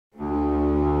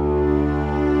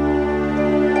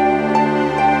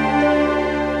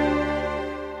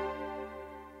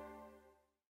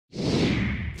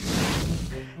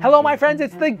Hello my friends,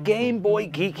 it's the Game Boy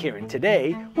Geek here, and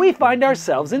today we find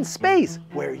ourselves in space,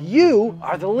 where you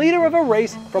are the leader of a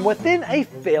race from within a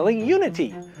failing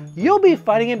Unity. You'll be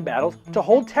fighting in battles to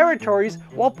hold territories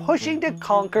while pushing to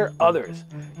conquer others.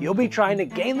 You'll be trying to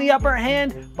gain the upper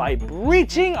hand by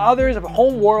breaching others'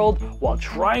 home world while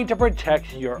trying to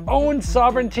protect your own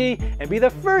sovereignty and be the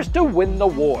first to win the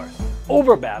war.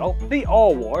 Overbattle, the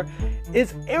All-War,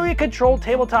 is area-controlled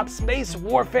tabletop space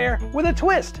warfare with a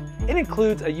twist. It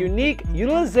includes a unique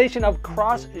utilization of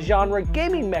cross-genre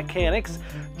gaming mechanics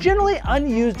generally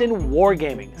unused in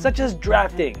wargaming, such as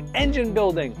drafting, engine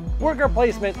building, worker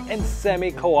placement, and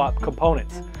semi-co-op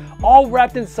components, all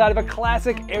wrapped inside of a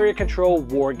classic area-control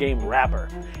wargame wrapper.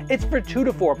 It's for 2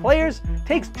 to 4 players,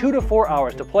 takes 2 to 4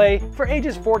 hours to play, for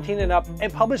ages 14 and up,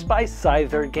 and published by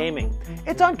Scyther Gaming.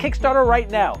 It's on Kickstarter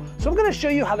right now, so I'm going to show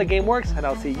you how the game works, and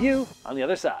I'll see you on the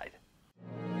other side.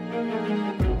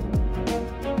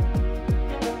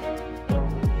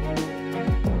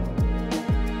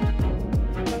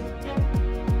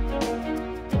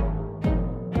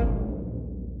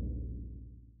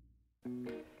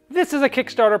 This is a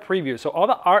Kickstarter preview, so all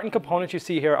the art and components you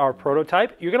see here are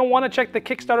prototype. You're going to want to check the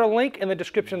Kickstarter link in the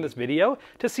description of this video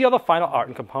to see all the final art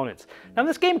and components. Now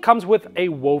this game comes with a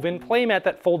woven playmat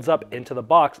that folds up into the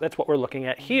box. That's what we're looking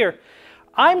at here.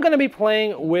 I'm going to be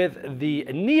playing with the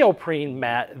neoprene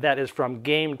mat that is from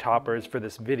Game Toppers for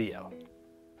this video.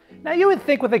 Now you would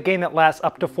think with a game that lasts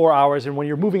up to 4 hours and when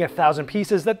you're moving 1,000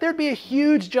 pieces that there'd be a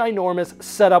huge ginormous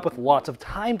setup with lots of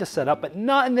time to set up, but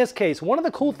not in this case. One of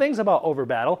the cool things about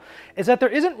Overbattle is that there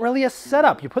isn't really a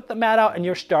setup. You put the mat out and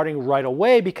you're starting right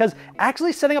away, because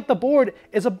actually setting up the board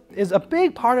is a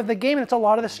big part of the game, and it's a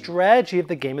lot of the strategy of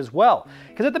the game as well.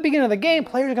 Because at the beginning of the game,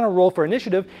 players are going to roll for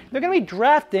initiative. They're going to be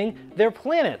drafting their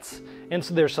planets. And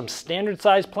so there's some standard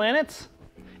sized planets,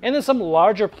 and then some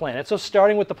larger planets. So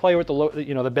starting with the player with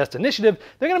the best initiative,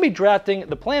 they're going to be drafting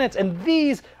the planets, and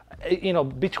these,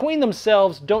 between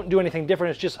themselves don't do anything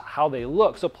different. It's just how they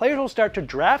look. So players will start to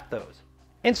draft those.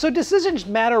 And so decisions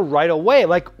matter right away.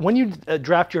 Like when you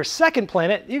draft your second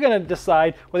planet, you're going to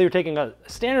decide whether you're taking a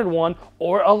standard one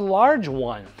or a large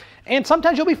one. And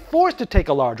sometimes you'll be forced to take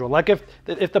a large one. Like if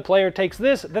the player takes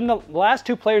this, then the last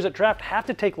 2 players that draft have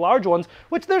to take large ones,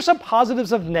 which there's some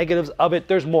positives and negatives of it.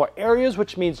 There's more areas,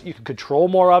 which means you can control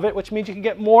more of it, which means you can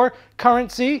get more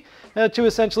currency to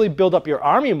essentially build up your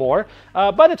army more.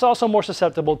 But it's also more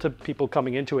susceptible to people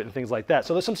coming into it and things like that.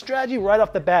 So there's some strategy right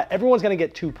off the bat. Everyone's going to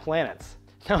get 2 planets.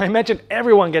 Now I mentioned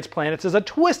everyone gets planets. There's a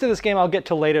twist to this game I'll get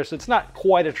to later, so it's not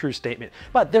quite a true statement.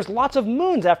 But there's lots of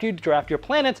moons after you draft your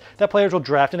planets that players will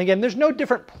draft. And again, there's no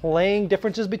different playing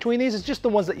differences between these. It's just the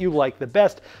ones that you like the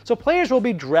best. So players will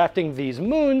be drafting these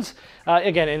moons,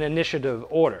 again, in initiative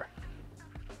order.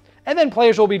 And then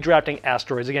players will be drafting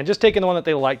asteroids. Again, just taking the one that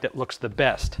they like that looks the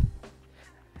best.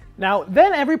 Now,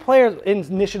 then every player in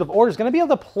initiative order is going to be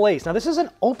able to place. Now, this is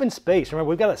an open space. Remember,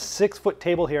 we've got a 6-foot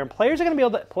table here, and players are going to be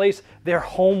able to place their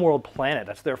homeworld planet.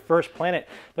 That's their first planet.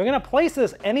 They're going to place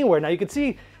this anywhere. Now, you can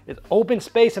see it's open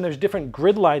space, and there's different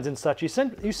grid lines and such. You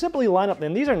simply line up,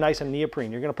 and these are nice and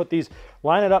neoprene. You're going to put these,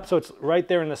 line it up so it's right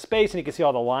there in the space, and you can see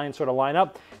all the lines sort of line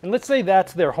up. And let's say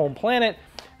that's their home planet,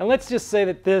 and let's just say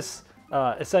that this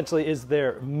essentially is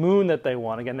their moon that they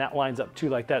want. Again, that lines up too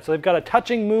like that. So they've got a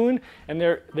touching moon and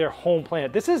their home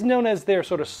planet. This is known as their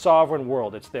sort of sovereign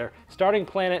world. It's their starting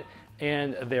planet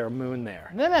and their moon there.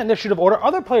 And then that initiative order,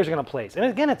 other players are going to place. And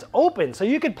again, it's open, so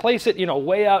you could place it,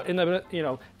 way out in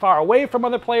the, far away from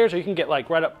other players, or you can get like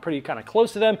right up pretty kind of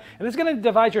close to them. And it's going to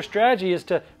devise your strategy as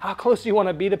to how close you want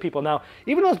to be to people. Now,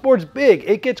 even though this board's big,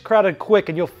 it gets crowded quick,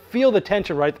 and you'll feel the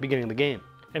tension right at the beginning of the game.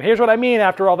 And here's what I mean: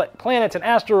 after all the planets and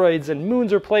asteroids and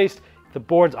moons are placed, the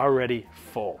board's already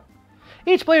full.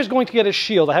 Each player is going to get a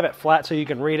shield. I have it flat so you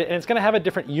can read it, and it's going to have a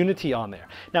different unity on there.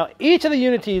 Now, each of the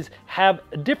unities have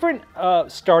different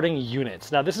starting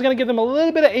units. Now, this is going to give them a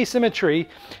little bit of asymmetry,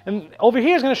 and over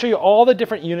here is going to show you all the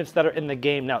different units that are in the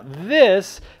game. Now,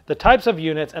 the types of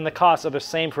units and the costs are the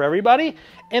same for everybody,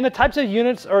 and the types of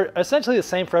units are essentially the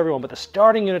same for everyone, but the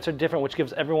starting units are different, which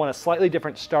gives everyone a slightly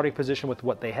different starting position with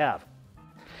what they have.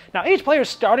 Now, each player's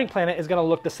starting planet is going to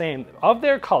look the same. Of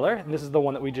their color, and this is the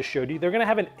one that we just showed you, they're going to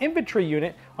have an infantry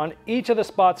unit on each of the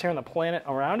spots here on the planet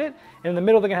around it. And in the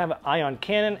middle, they're going to have an ion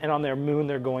cannon, and on their moon,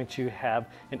 they're going to have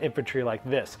an infantry like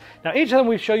this. Now, each of them,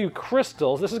 we show you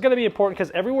crystals. This is going to be important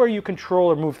because everywhere you control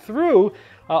or move through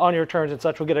on your turns and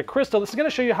such will get a crystal. This is going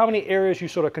to show you how many areas you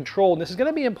sort of control, and this is going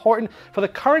to be important for the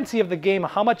currency of the game,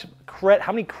 how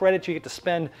many credits you get to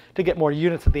spend to get more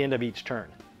units at the end of each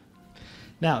turn.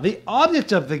 Now, the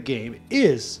object of the game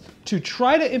is to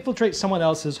try to infiltrate someone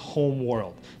else's home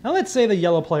world. Now, let's say the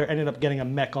yellow player ended up getting a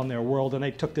mech on their world and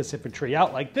they took this infantry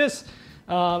out like this,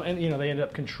 and they ended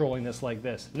up controlling this like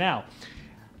this. Now,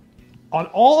 on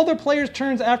all other players'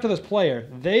 turns after this player,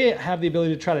 they have the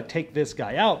ability to try to take this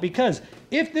guy out, because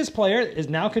if this player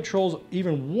now controls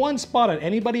even one spot on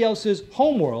anybody else's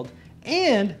homeworld,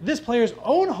 and this player's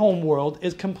own homeworld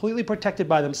is completely protected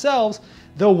by themselves,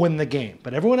 they'll win the game.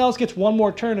 But everyone else gets one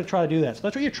more turn to try to do that. So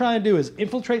that's what you're trying to do, is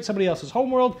infiltrate somebody else's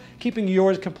homeworld, keeping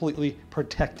yours completely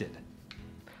protected.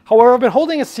 However, I've been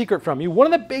holding a secret from you. One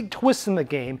of the big twists in the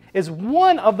game is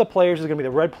one of the players is going to be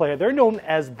the red player. They're known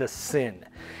as the Sin.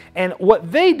 And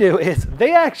what they do is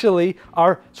they actually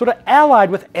are sort of allied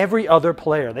with every other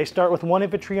player. They start with one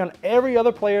infantry on every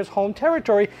other player's home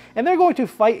territory, and they're going to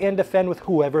fight and defend with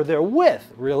whoever they're with.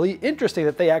 Really interesting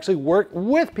that they actually work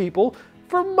with people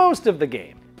for most of the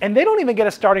game. And they don't even get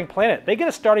a starting planet. They get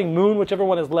a starting moon, whichever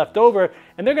one is left over,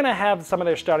 and they're going to have some of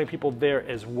their starting people there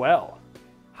as well.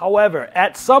 However,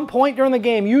 at some point during the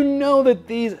game, you know that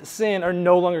these Sin are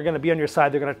no longer going to be on your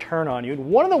side. They're going to turn on you. And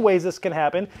one of the ways this can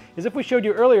happen is, if we showed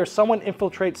you earlier, someone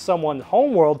infiltrates someone's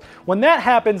homeworld. When that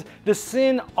happens, the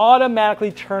Sin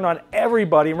automatically turn on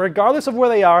everybody. And regardless of where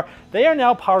they are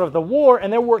now part of the war,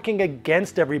 and they're working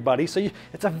against everybody. So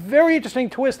it's a very interesting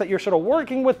twist that you're sort of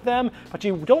working with them, but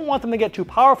you don't want them to get too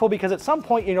powerful, because at some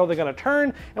point you know they're going to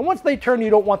turn. And once they turn, you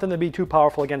don't want them to be too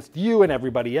powerful against you and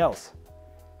everybody else.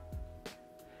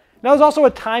 Now, there's also a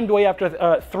timed way.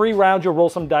 After 3 rounds, you'll roll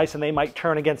some dice and they might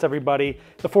turn against everybody.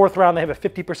 The 4th round, they have a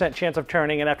 50% chance of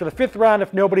turning. And after the 5th round,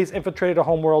 if nobody's infiltrated a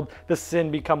homeworld, the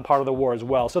Sin become part of the war as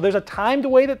well. So there's a timed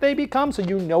way that they become, so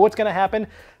you know what's going to happen,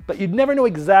 but you'd never know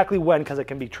exactly when, because it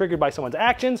can be triggered by someone's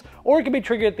actions, or it can be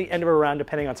triggered at the end of a round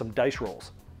depending on some dice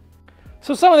rolls.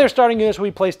 So some of their starting units will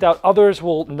be placed out, others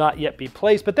will not yet be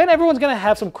placed, but then everyone's going to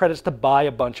have some credits to buy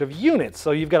a bunch of units. So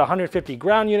you've got 150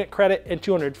 ground unit credit and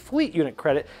 200 fleet unit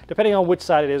credit, depending on which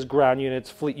side it is, ground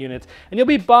units, fleet units. And you'll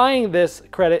be buying this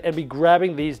credit and be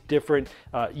grabbing these different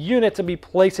units and be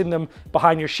placing them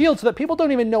behind your shield so that people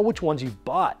don't even know which ones you've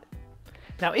bought.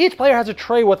 Now, each player has a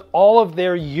tray with all of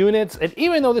their units, and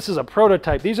even though this is a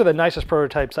prototype, these are the nicest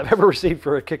prototypes I've ever received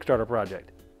for a Kickstarter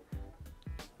project.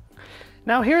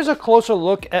 Now, here's a closer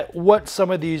look at what some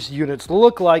of these units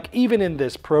look like, even in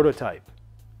this prototype.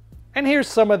 And here's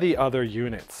some of the other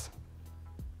units.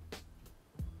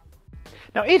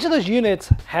 Now, each of those units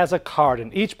has a card,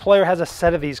 and each player has a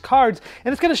set of these cards,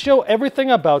 and it's going to show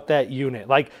everything about that unit,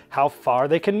 like how far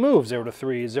they can move, 0 to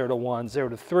 3, 0 to 1, 0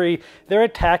 to 3, their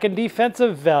attack and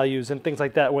defensive values, and things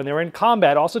like that when they're in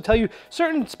combat. Also tell you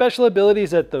certain special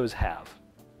abilities that those have.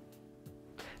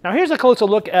 Now, here's a closer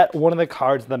look at one of the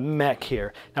cards, the mech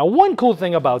here. Now, one cool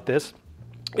thing about this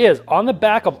is on the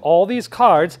back of all these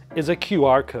cards is a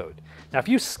QR code. Now, if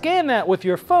you scan that with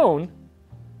your phone,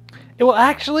 it will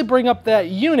actually bring up that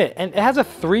unit, and it has a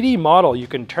 3D model. You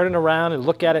can turn it around and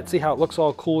look at it, see how it looks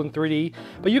all cool in 3D.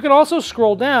 But you can also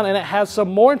scroll down, and it has some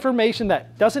more information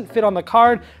that doesn't fit on the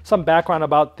card, some background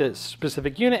about this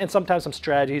specific unit, and sometimes some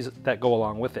strategies that go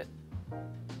along with it.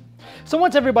 So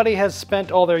once everybody has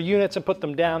spent all their units and put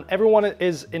them down, everyone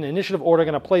is in initiative order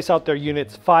going to place out their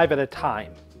units 5 at a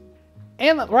time.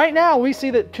 And right now we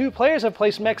see that 2 players have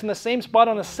placed mechs in the same spot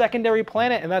on a secondary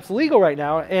planet, and that's legal right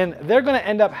now, and they're going to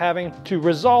end up having to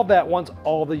resolve that once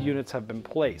all the units have been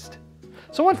placed.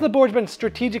 So once the board's been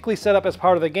strategically set up as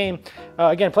part of the game,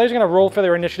 again, players are going to roll for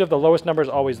their initiative. The lowest number is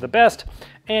always the best.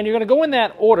 And you're going to go in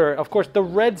that order. Of course, the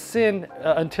red Sin,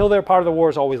 until they're part of the war,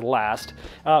 is always last.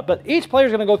 But each player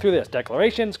is going to go through this: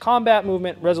 declarations, combat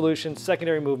movement, resolutions,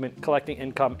 secondary movement, collecting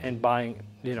income, and buying,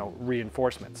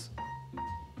 reinforcements.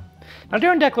 Now,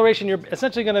 during declaration, you're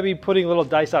essentially going to be putting little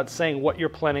dice out saying what you're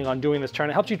planning on doing this turn.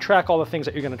 It helps you track all the things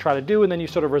that you're going to try to do, and then you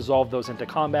sort of resolve those into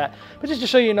combat. But just to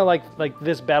show you, like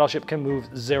this battleship can move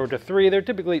 0 to 3.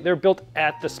 They're built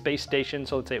at the space station,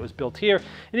 so let's say it was built here,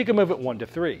 and you can move it 1 to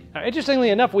 3. Now, interestingly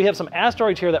enough, we have some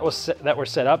asteroids here that were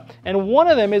set up, and one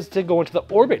of them is to go into the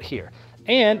orbit here.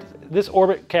 And this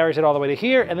orbit carries it all the way to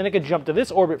here, and then it could jump to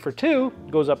this orbit for 2,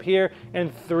 goes up here,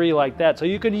 and 3 like that. So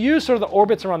you can use sort of the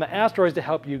orbits around the asteroids to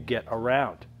help you get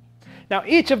around. Now,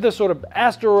 each of the sort of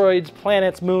asteroids,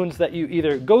 planets, moons that you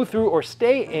either go through or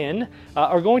stay in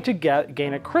are going to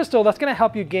gain a crystal that's going to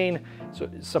help you gain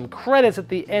some credits at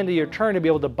the end of your turn to be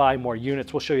able to buy more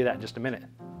units. We'll show you that in just a minute.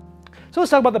 So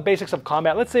let's talk about the basics of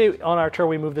combat. Let's say on our turn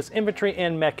we move this infantry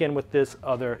and mech in with this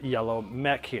other yellow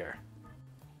mech here.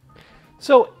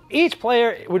 So each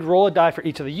player would roll a die for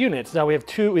each of the units. Now we have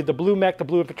two, with the blue mech, the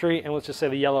blue infantry, and let's just say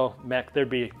the yellow mech,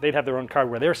 they'd have their own card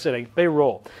where they're sitting, they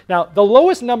roll. Now the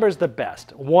lowest number is the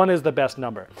best. 1 is the best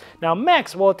number. Now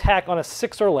mechs will attack on a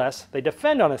 6 or less, they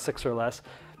defend on a 6 or less.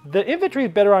 The infantry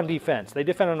is better on defense. They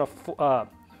defend on a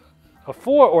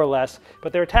 4 or less,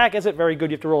 but their attack isn't very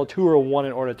good. You have to roll a 2 or a 1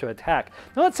 in order to attack.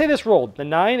 Now let's say this rolled. The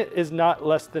 9 is not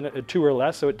less than a 2 or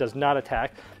less, so it does not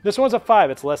attack. This one's a 5,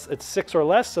 it's 6 or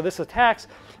less, so this attacks,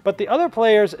 but the other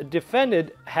players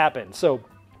defended happened. So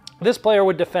this player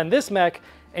would defend this mech,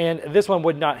 and this one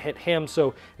would not hit him,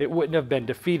 so it wouldn't have been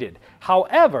defeated.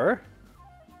 However,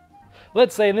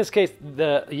 let's say in this case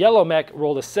the yellow mech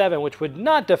rolled a 7, which would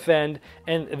not defend,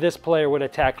 and this player would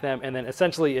attack them, and then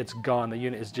essentially it's gone. The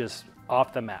unit is just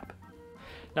off the map.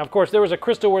 Now, of course, there was a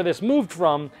crystal where this moved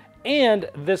from, and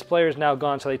this player is now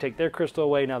gone, so they take their crystal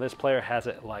away. Now this player has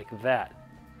it like that.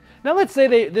 Now let's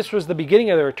say this was the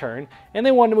beginning of their turn, and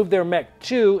they wanted to move their mech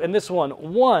 2, and this one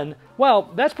 1.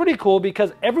 Well, that's pretty cool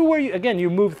because everywhere you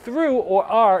move through or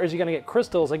are, is you're going to get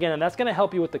crystals again, and that's going to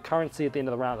help you with the currency at the end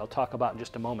of the round. I'll talk about in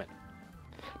just a moment.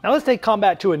 Now let's take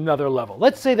combat to another level.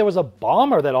 Let's say there was a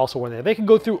bomber that also went there. They can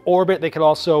go through orbit. They could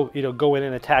also, go in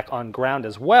and attack on ground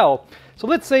as well. So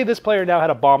let's say this player now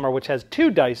had a bomber which has 2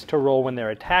 dice to roll when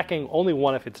they're attacking, only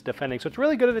 1 if it's defending. So it's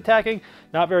really good at attacking,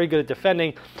 not very good at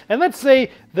defending. And let's say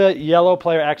the yellow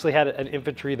player actually had an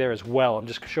infantry there as well. I'm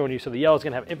just showing you. So the yellow is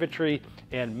going to have infantry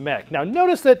and mech. Now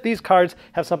notice that these cards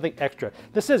have something extra.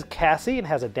 This says Cassie and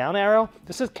has a down arrow.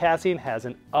 This is Cassie and has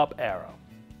an up arrow.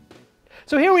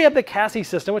 So here we have the Cassie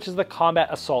system, which is the combat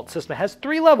assault system. It has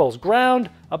 3 levels: ground,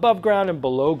 above ground, and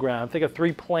below ground. Think of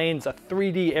 3 planes, a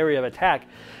 3D area of attack.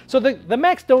 So the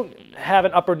mechs don't have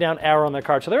an up or down arrow on their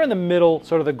card, so they're in the middle,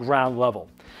 sort of the ground level.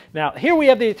 Now here we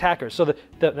have the attackers. So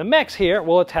the mechs here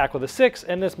will attack with a 6,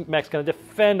 and this mech's going to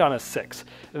defend on a 6.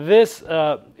 This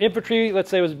infantry,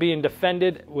 let's say, was being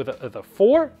defended with a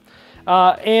 4.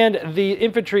 And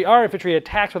our infantry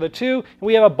attacks with a 2, and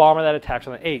we have a bomber that attacks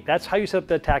with an 8. That's how you set up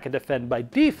the attack and defend by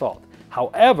default.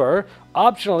 However,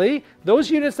 optionally, those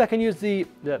units that can use the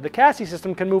Cassie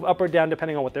system can move up or down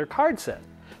depending on what their card says.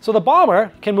 So the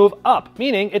bomber can move up,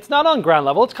 meaning it's not on ground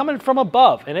level, it's coming from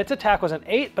above, and its attack was an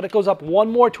 8, but it goes up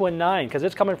 1 more to a 9 because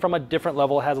it's coming from a different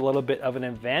level, has a little bit of an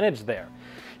advantage there.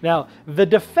 Now, the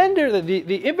defender,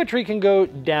 the infantry can go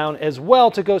down as well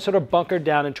to go sort of bunker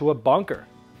down into a bunker.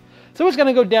 So it's going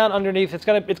to go down underneath. It's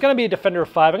going to be a defender of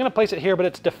 5. I'm going to place it here, but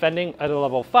it's defending at a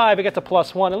level 5. It gets a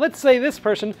 +1. And let's say this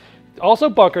person also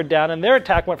bunkered down, and their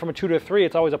attack went from a 2 to a 3.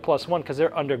 It's always a +1 because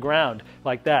they're underground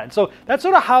like that. And so that's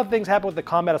sort of how things happen with the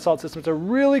combat assault system. It's a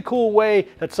really cool way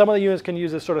that some of the units can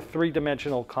use this sort of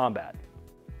 3-dimensional combat.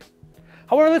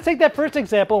 However, let's take that first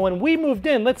example. When we moved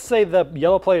in, let's say the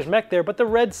yellow player's mech there, but the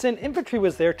red Sin infantry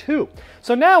was there too.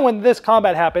 So now when this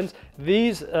combat happens,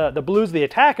 the blues, the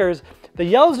attackers, the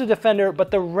yellow's the defender,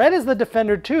 but the red is the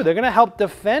defender too. They're going to help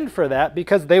defend for that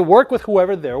because they work with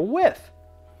whoever they're with.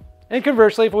 And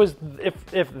conversely,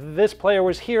 if this player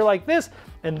was here like this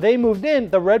and they moved in,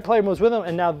 the red player moves with them,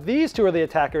 and now these two are the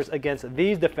attackers against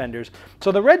these defenders.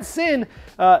 So the red Sin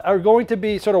are going to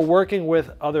be sort of working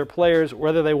with other players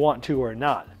whether they want to or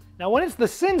not. Now when it's the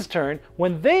Sin's turn,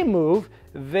 when they move,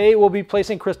 they will be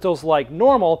placing crystals like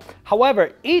normal.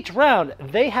 However, each round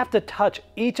they have to touch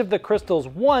each of the crystals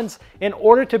once in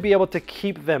order to be able to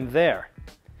keep them there.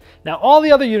 Now all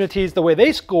the other unities, the way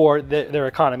they score their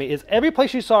economy is every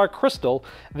place you saw a crystal,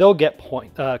 they'll get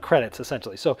credits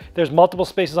essentially. So there's multiple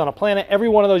spaces on a planet. Every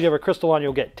one of those you have a crystal on,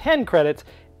 you'll get 10 credits.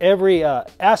 Every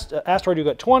asteroid you'll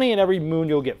get 20, and every moon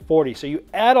you'll get 40. So you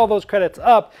add all those credits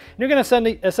up, and you're going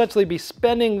to essentially be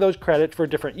spending those credits for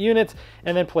different units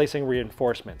and then placing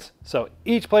reinforcements. So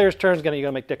each player's turn is going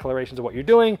to make declarations of what you're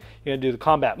doing. You're going to do the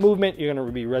combat movement. You're going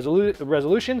to be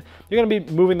resolution. You're going to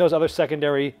be moving those other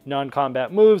secondary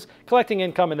non-combat moves, collecting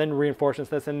income, and then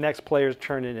reinforcements. That's the next player's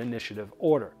turn in initiative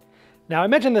order. Now I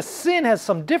mentioned the Sin has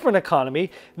some different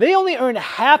economy. They only earn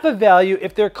half a value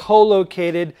if they're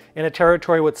co-located in a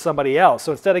territory with somebody else.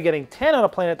 So instead of getting 10 on a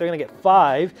planet, they're going to get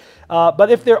 5. But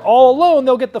if they're all alone,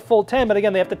 they'll get the full 10. But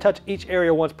again, they have to touch each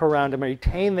area once per round to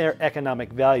maintain their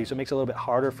economic value. So it makes it a little bit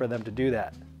harder for them to do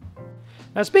that.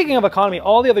 Now speaking of economy,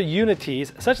 all the other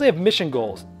unities essentially have mission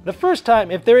goals. The first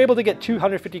time, if they're able to get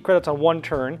 250 credits on one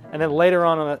turn, and then later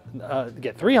on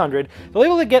get 300, they're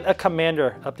able to get a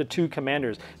commander, up to 2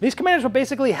 commanders. These commanders will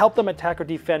basically help them attack or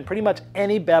defend pretty much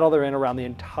any battle they're in around the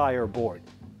entire board.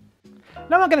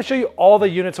 Now, I'm not going to show you all the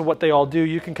units of what they all do.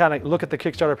 You can kind of look at the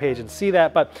Kickstarter page and see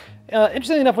that, but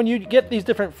interestingly enough, when you get these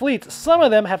different fleets, some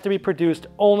of them have to be produced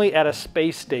only at a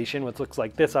space station, which looks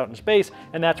like this out in space,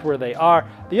 and that's where they are.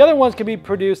 The other ones can be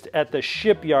produced at the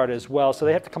shipyard as well, so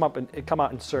they have to come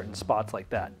out in certain spots like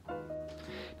that.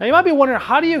 Now you might be wondering,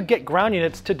 how do you get ground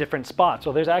units to different spots?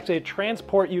 Well, there's actually a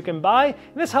transport you can buy, and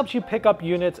this helps you pick up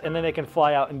units, and then they can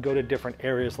fly out and go to different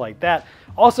areas like that.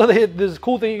 Also, this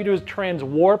cool thing you can do is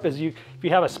transwarp. If you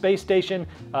have a space station,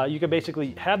 you can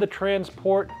basically have the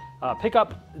transport pick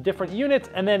up different units,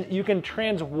 and then you can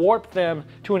transwarp them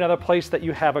to another place that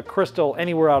you have a crystal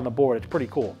anywhere on the board. It's pretty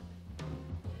cool.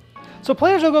 So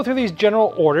players will go through these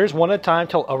general orders one at a time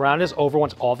till a round is over.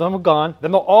 Once all of them are gone,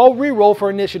 then they'll all re-roll for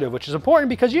initiative, which is important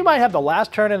because you might have the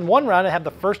last turn in one round and have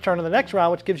the first turn in the next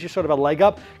round, which gives you sort of a leg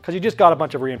up because you just got a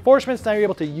bunch of reinforcements. Now you're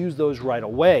able to use those right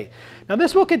away. Now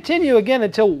this will continue again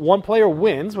until one player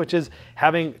wins, which is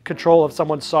having control of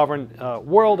someone's sovereign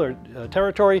world or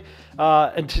territory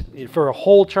and for a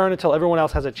whole turn until everyone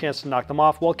else has a chance to knock them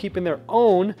off while keeping their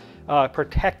own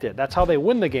protected. That's how they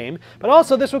win the game. But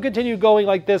also this will continue going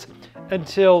like this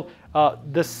until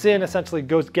the sin essentially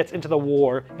gets into the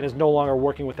war and is no longer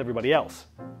working with everybody else.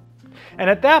 And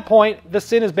at that point, the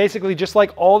sin is basically just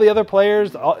like all the other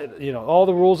players. All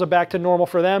the rules are back to normal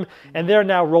for them, and they're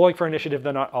now rolling for initiative.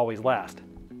 They're not always last.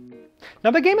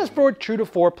 Now the game is for 2 to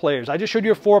 4 players. I just showed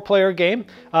you a 4-player game.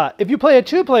 If you play a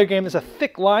 2-player game, there's a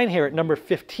thick line here at number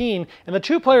 15. And the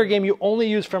 2-player game you only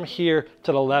use from here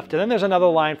to the left, and then there's another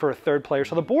line for a 3rd player.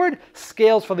 So the board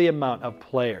scales for the amount of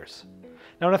players.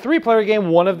 Now in a 3-player game,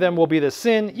 one of them will be the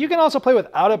sin. You can also play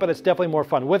without it, but it's definitely more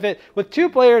fun with it. With 2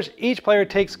 players, each player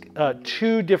takes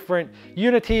 2 different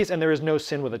unities, and there is no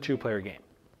sin with a 2-player game.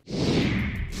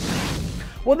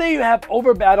 Well, there you have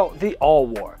Overbattle, the All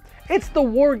War. It's the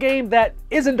war game that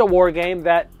isn't a war game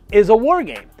that is a war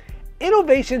game.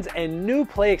 Innovations and new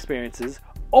play experiences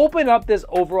open up this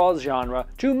overall genre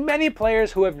to many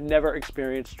players who have never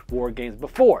experienced war games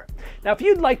before. Now, if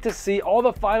you'd like to see all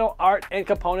the final art and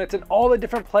components and all the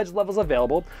different pledge levels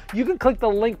available, you can click the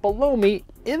link below me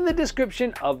in the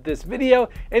description of this video,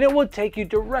 and it will take you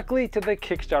directly to the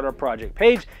Kickstarter project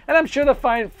page, and I'm sure the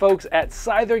fine folks at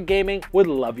Scyther Gaming would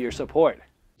love your support.